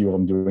 Very few of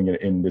them doing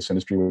it in this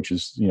industry, which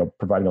is,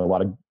 providing a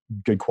lot of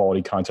good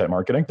quality content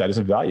marketing. That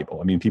isn't valuable.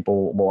 I mean,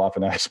 people will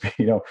often ask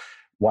me,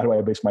 why do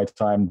I waste my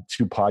time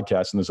to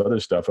podcasts and this other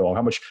stuff? Well,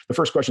 the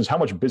first question is, how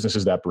much business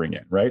does that bring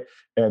in? Right.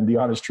 And the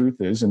honest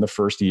truth is, in the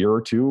first year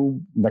or two,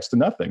 next to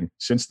nothing.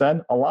 Since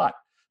then, a lot.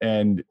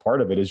 And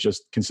part of it is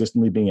just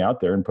consistently being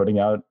out there and putting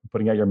out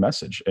your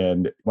message.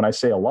 And when I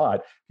say a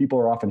lot, people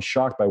are often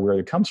shocked by where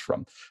it comes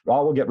from. I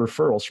will get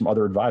referrals from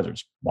other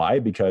advisors. Why?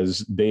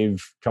 Because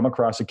they've come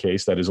across a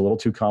case that is a little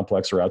too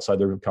complex or outside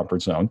their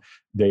comfort zone.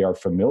 They are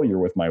familiar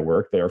with my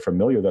work. They are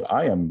familiar that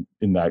I am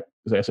in that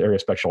area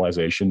of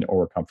specialization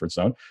or comfort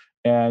zone.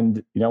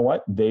 And you know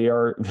what?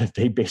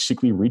 They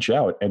basically reach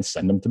out and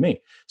send them to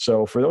me.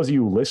 So for those of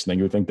you listening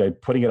who think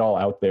that putting it all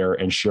out there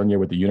and sharing it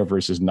with the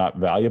universe is not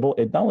valuable,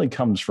 it not only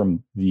comes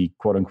from the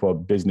quote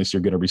unquote business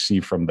you're going to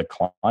receive from the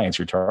clients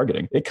you're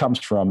targeting, it comes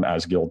from,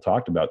 as Gil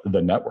talked about,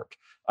 the network.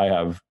 I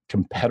have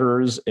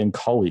competitors and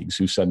colleagues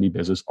who send me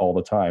business all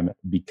the time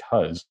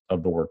because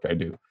of the work I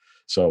do.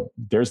 So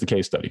there's the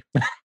case study.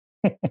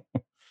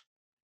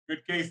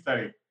 Good case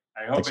study.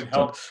 I hope it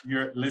helps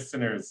your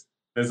listeners.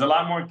 There's a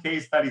lot more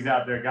case studies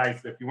out there,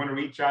 guys. If you want to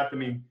reach out to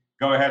me,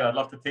 go ahead. I'd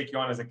love to take you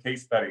on as a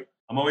case study.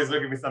 I'm always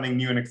looking for something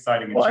new and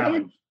exciting and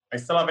challenge. I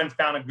still haven't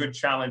found a good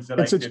challenge that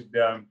I could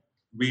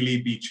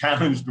really be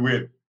challenged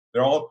with.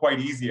 They're all quite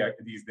easy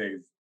these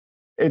days.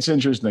 It's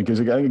interesting because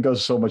I think it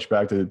goes so much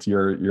back to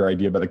your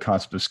idea about the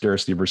concept of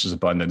scarcity versus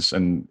abundance.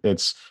 And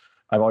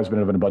I've always been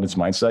of an abundance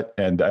mindset.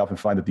 And I often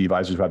find that the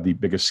advisors who have the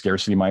biggest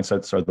scarcity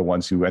mindsets are the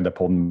ones who end up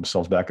holding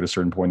themselves back at a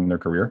certain point in their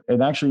career.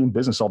 And actually in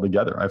business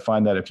altogether, I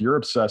find that if you're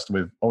obsessed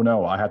with, oh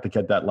no, I have to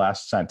get that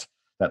last cent,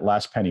 that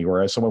last penny,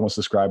 or as someone wants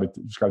to describe it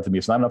to me,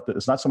 it's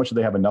not so much that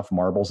they have enough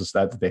marbles, it's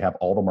that they have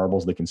all the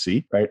marbles they can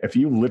see, right? If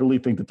you literally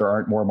think that there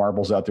aren't more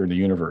marbles out there in the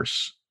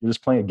universe, you're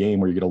just playing a game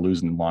where you're going to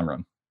lose in the long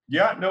run.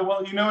 Yeah, no,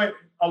 well,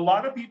 a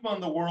lot of people in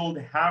the world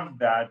have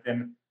that.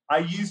 And I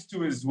used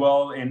to as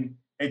well. And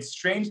it's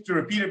strange to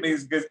repeat it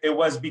because it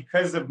was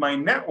because of my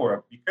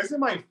network, because of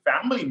my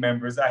family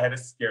members, I had a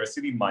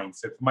scarcity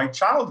mindset from my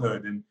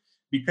childhood. And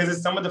because of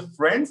some of the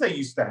friends I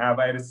used to have,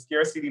 I had a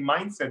scarcity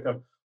mindset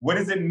of what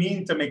does it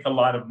mean to make a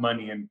lot of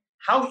money and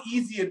how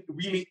easy it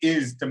really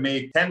is to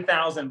make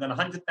 $10,000, then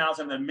 $100,000,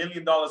 $1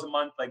 million a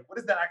month. Like, what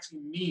does that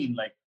actually mean?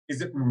 Like,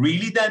 is it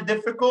really that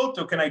difficult?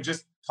 Or can I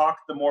just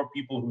talk to more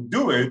people who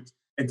do it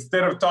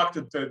instead of talk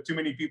to too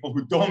many people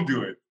who don't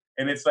do it?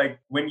 And it's like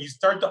when you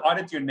start to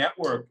audit your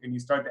network and you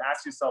start to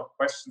ask yourself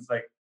questions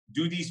like,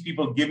 do these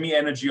people give me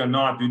energy or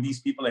not? Do these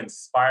people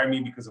inspire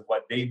me because of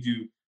what they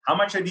do? How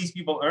much are these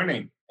people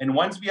earning? And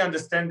once we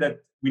understand that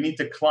we need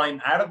to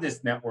climb out of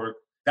this network,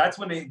 that's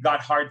when it got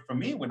hard for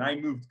me. When I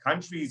moved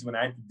countries, when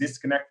I had to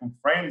disconnect from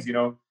friends,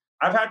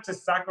 I've had to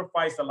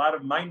sacrifice a lot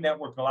of my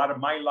network, a lot of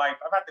my life.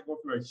 I've had to go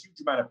through a huge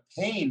amount of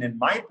pain, in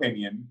my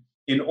opinion,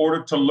 in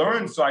order to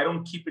learn so I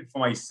don't keep it for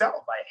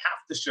myself. I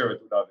have to share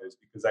it with others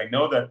because I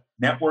know that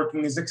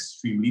networking is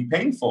extremely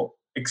painful,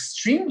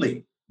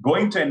 extremely.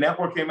 Going to a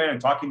networking event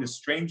and talking to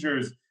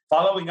strangers,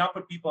 following up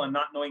with people and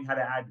not knowing how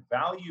to add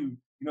value,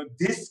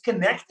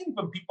 disconnecting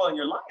from people in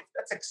your life,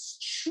 that's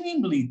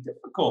extremely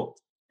difficult.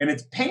 And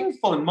it's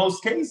painful in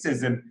most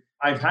cases. And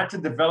I've had to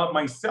develop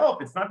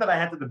myself. It's not that I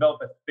had to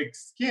develop a thick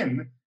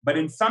skin, but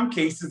in some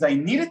cases I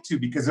needed to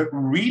because it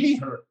really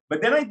hurt.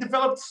 But then I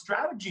developed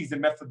strategies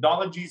and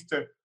methodologies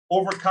to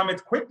overcome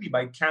it quickly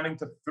by counting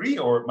to 3,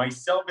 or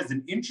myself as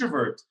an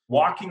introvert,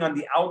 walking on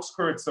the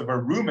outskirts of a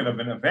room and of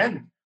an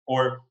event,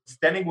 or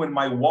standing with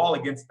my wall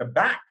against the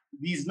back.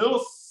 These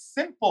little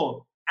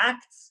simple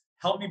acts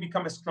help me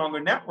become a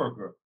stronger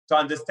networker, to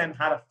understand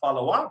how to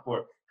follow up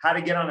or how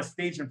to get on a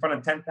stage in front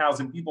of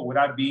 10,000 people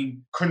without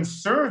being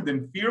concerned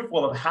and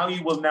fearful of how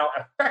you will now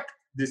affect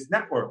this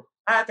network.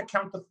 I had to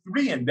count to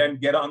 3 and then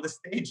get on the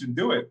stage and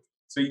do it.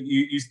 So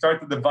you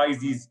start to devise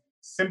these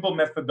simple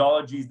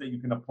methodologies that you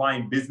can apply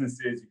in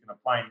businesses, you can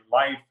apply in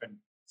life, and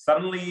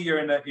suddenly you're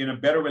in a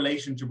better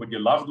relationship with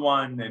your loved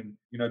one, and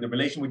the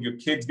relation with your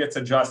kids gets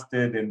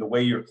adjusted, and the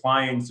way your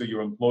clients or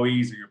your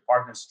employees or your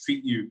partners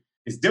treat you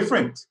is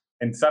different.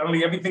 And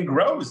suddenly everything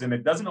grows, and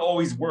it doesn't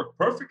always work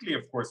perfectly.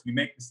 Of course, we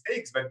make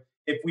mistakes, but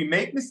if we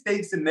make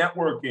mistakes in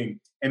networking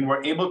and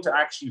we're able to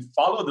actually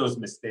follow those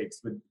mistakes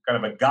with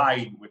kind of a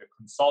guide, with a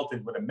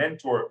consultant, with a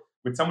mentor,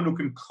 with someone who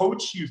can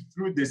coach you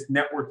through this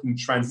networking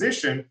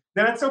transition,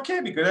 then that's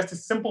okay, because that's a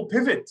simple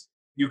pivot.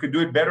 You could do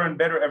it better and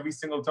better every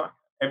single time.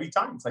 Every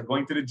time. It's like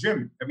going to the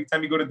gym. Every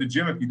time you go to the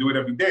gym, if you do it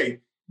every day,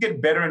 you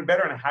get better and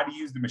better on how to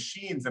use the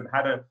machines and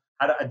how to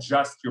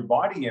adjust your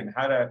body and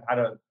how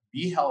to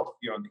be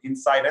healthy on the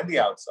inside and the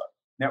outside.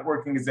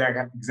 Networking is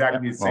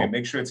exactly the same.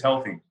 Make sure it's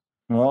healthy.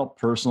 Well,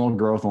 personal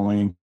growth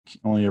only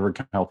ever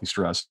healthy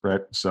stress,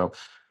 right? So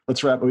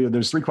let's wrap.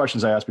 There's 3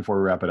 questions I asked before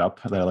we wrap it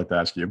up that I'd like to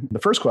ask you. The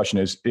first question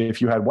is,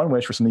 if you had one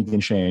wish for something you can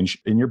change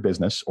in your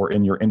business or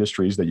in your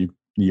industries that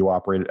you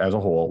operate as a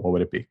whole, what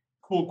would it be?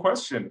 Cool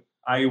question.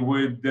 I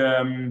would.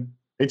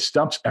 It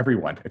stumps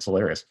everyone. It's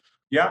hilarious.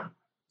 Yeah.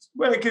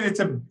 Well,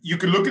 you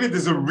could look at it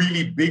as a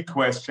really big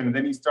question, and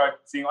then you start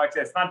seeing, like I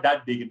said, it's not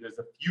that big, and there's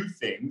a few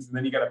things, and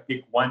then you got to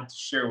pick one to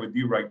share with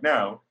you right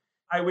now.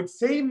 I would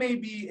say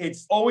maybe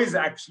it's always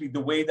actually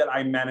the way that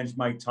I manage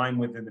my time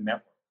within the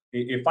network.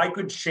 If I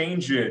could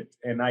change it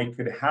and I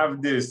could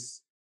have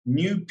this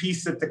new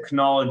piece of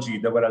technology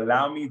that would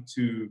allow me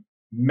to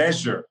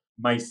measure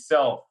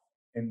myself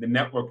and the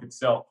network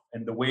itself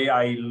and the way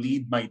I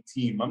lead my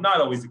team. I'm not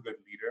always a good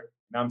leader.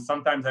 Now,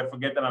 sometimes I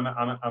forget that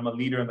I'm a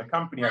leader in the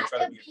company. I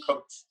try to be a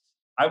coach.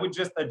 I would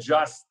just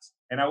adjust,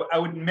 and I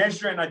would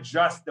measure and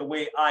adjust the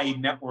way I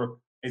network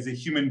as a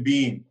human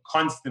being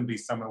constantly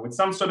somewhere with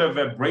some sort of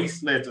a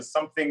bracelet or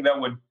something that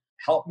would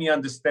help me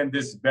understand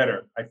this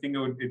better. I think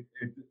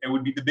it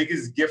would be the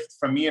biggest gift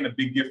for me and a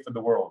big gift for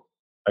the world.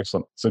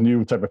 Excellent. So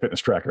new type of fitness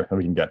tracker that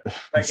we can get.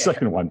 Like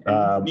Second one.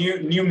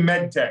 New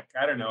med tech.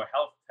 I don't know,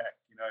 health tech.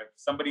 If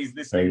somebody's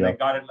listening, they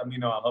got it, let me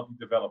know. I'll help you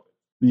develop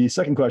it. The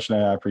second question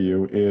I have for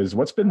you is,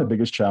 what's been the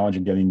biggest challenge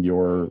in getting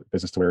your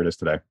business to where it is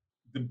today?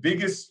 The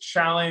biggest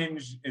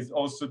challenge is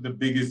also the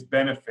biggest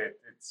benefit.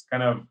 It's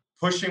kind of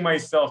pushing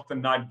myself to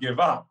not give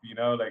up.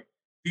 Like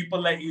people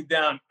let you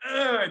down.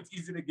 It's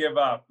easy to give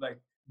up. Like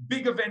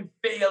big event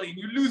failing,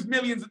 you lose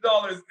millions of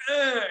dollars.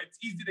 It's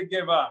easy to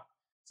give up.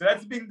 So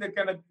that's been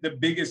the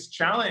biggest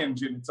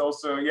challenge. And it's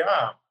also,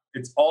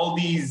 it's all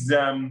these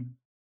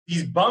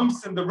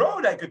bumps in the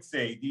road, I could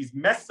say, these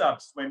mess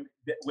ups when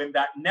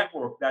that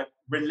network, that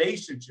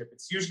relationship,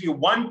 it's usually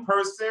one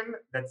person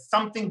that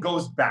something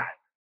goes bad.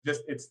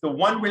 It's the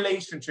one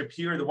relationship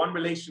here, the one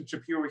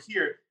relationship here or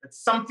here, that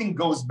something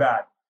goes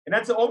bad. And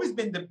that's always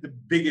been the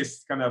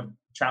biggest kind of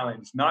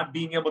challenge, not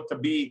being able to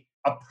be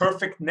a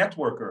perfect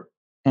networker.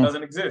 It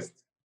doesn't exist.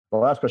 The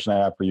last question I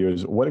have for you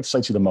is, what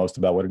excites you the most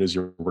about what it is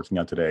you're working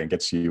on today and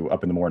gets you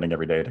up in the morning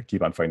every day to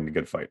keep on fighting the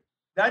good fight?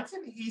 That's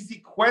an easy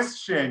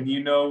question.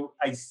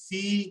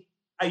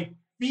 I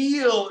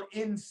feel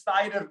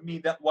inside of me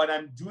that what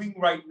I'm doing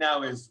right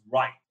now is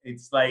right.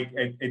 It's like,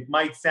 it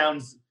might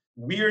sound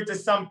weird to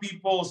some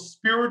people.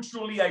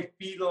 Spiritually, I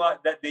feel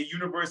that the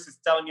universe is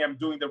telling me I'm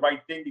doing the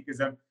right thing,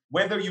 because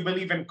whether you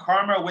believe in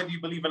karma, whether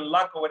you believe in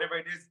luck or whatever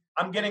it is,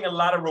 I'm getting a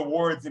lot of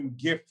rewards and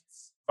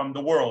gifts from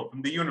the world,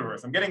 from the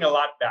universe. I'm getting a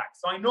lot back.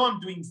 So I know I'm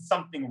doing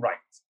something right.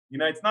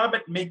 It's not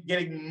about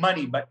getting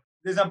money, but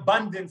there's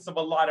abundance of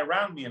a lot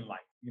around me in life.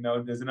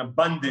 There's an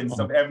abundance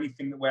of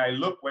everything the way I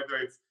look, whether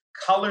it's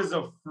colors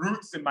of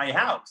fruits in my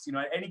house.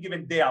 At any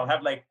given day, I'll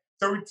have like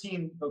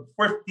 13 or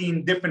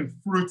 15 different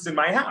fruits in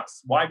my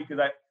house. Why? Because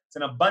it's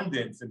an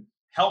abundance and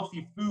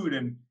healthy food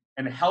and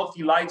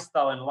healthy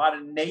lifestyle and a lot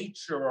of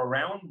nature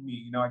around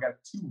me. I got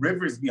 2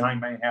 rivers behind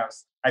my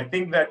house. I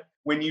think that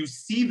when you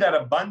see that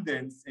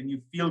abundance and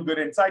you feel good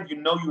inside,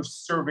 you're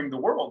serving the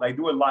world. I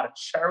do a lot of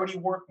charity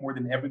work more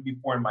than ever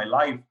before in my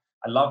life.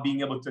 I love being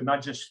able to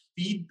not just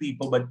feed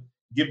people, but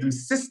give them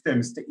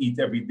systems to eat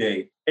every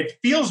day. It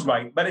feels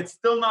right, but it's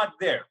still not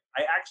there.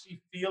 I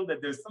actually feel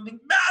that there's something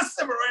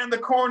massive around the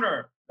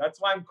corner.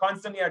 That's why I'm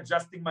constantly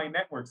adjusting my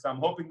network. So I'm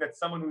hoping that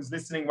someone who's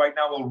listening right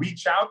now will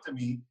reach out to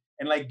me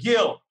and like,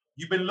 Gil,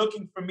 you've been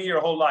looking for me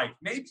your whole life.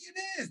 Maybe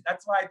it is.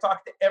 That's why I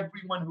talk to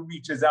everyone who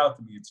reaches out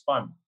to me. It's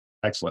fun.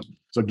 Excellent.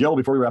 So Gil,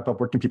 before we wrap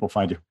up, where can people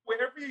find you?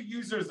 Wherever your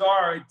users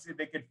are,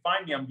 they can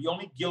find me. I'm the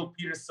only Gil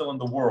Petersell in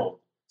the world.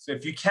 So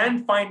if you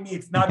can find me,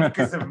 it's not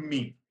because of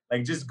me.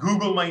 Like just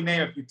Google my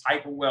name if you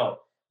type it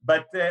well.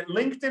 But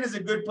LinkedIn is a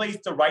good place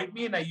to write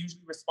me, and I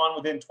usually respond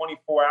within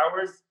 24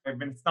 hours.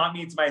 If it's not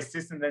me, it's my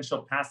assistant, then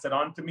she'll pass it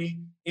on to me.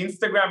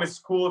 Instagram is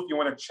cool if you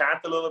want to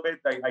chat a little bit.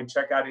 I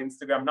check out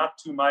Instagram, not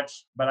too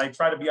much, but I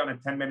try to be on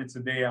it 10 minutes a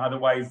day.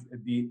 Otherwise,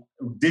 the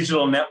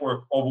digital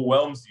network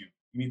overwhelms you.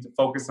 You need to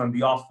focus on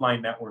the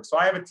offline network. So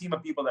I have a team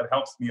of people that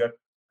helps me.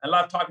 I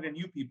love talking to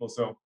new people.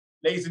 So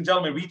ladies and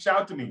gentlemen, reach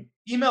out to me.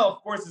 Email,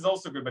 of course, is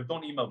also good, but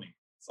don't email me.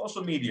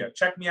 Social media,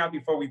 check me out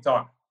before we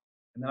talk.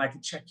 And then I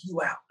can check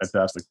you out.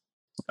 Fantastic.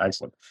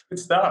 Excellent. Good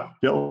stuff.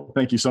 Gil,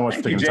 thank you so much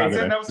for taking the time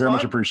today. Very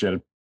much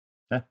appreciated.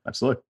 Yeah,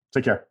 absolutely.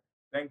 Take care.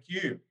 Thank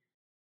you.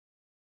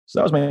 So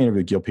that was my interview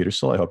with Gil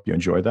Petersell. I hope you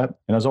enjoyed that.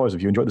 And as always,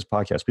 if you enjoyed this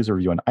podcast, please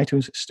review on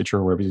iTunes, Stitcher,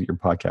 or wherever you get your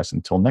podcasts.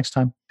 Until next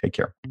time, take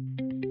care.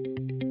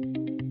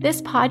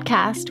 This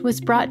podcast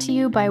was brought to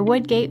you by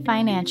Woodgate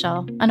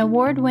Financial, an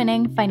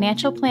award-winning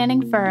financial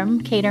planning firm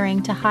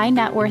catering to high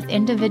net worth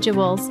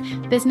individuals,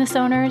 business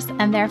owners,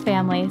 and their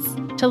families.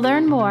 To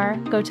learn more,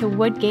 go to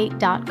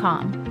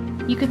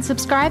woodgate.com. You can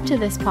subscribe to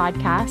this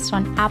podcast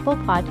on Apple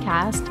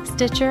Podcast,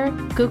 Stitcher,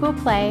 Google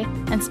Play,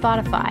 and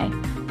Spotify,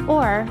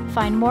 or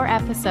find more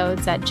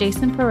episodes at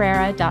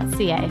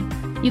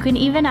jasonpereira.ca. You can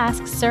even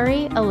ask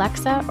Siri,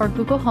 Alexa, or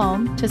Google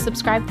Home to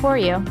subscribe for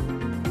you.